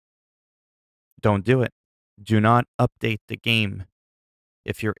Don't do it. Do not update the game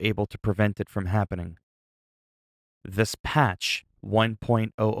if you're able to prevent it from happening. This patch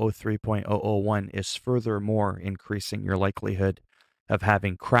 1.003.001 is furthermore increasing your likelihood of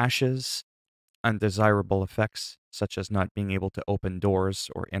having crashes, undesirable effects, such as not being able to open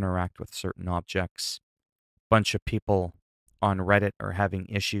doors or interact with certain objects. Bunch of people on Reddit are having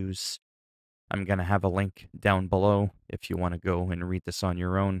issues. I'm going to have a link down below if you want to go and read this on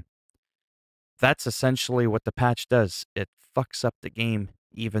your own. That's essentially what the patch does. It fucks up the game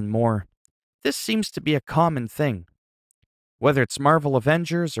even more. This seems to be a common thing. Whether it's Marvel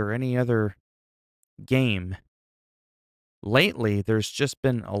Avengers or any other game, lately there's just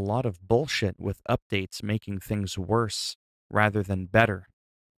been a lot of bullshit with updates making things worse rather than better.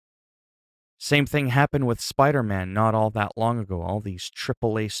 Same thing happened with Spider-Man not all that long ago. All these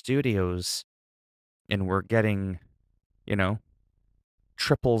AAA studios, and we're getting,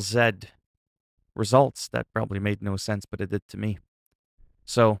 triple Z results that probably made no sense, but it did to me.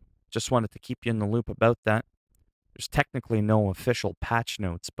 So, just wanted to keep you in the loop about that. There's technically no official patch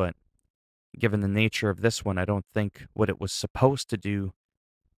notes, but given the nature of this one, I don't think what it was supposed to do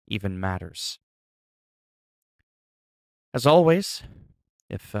even matters. As always,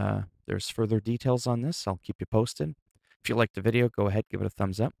 if there's further details on this, I'll keep you posted. If you liked the video, go ahead, give it a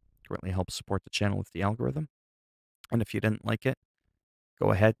thumbs up. It greatly helps support the channel with the algorithm. And if you didn't like it,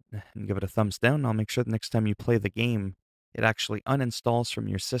 go ahead and give it a thumbs down. I'll make sure the next time you play the game, it actually uninstalls from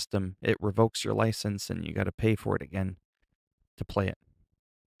your system. It revokes your license, and you got to pay for it again to play it.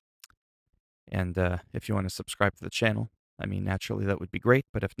 And if you want to subscribe to the channel, I mean, naturally that would be great.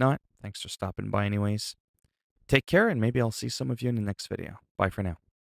 But if not, thanks for stopping by anyways. Take care, and maybe I'll see some of you in the next video. Bye for now.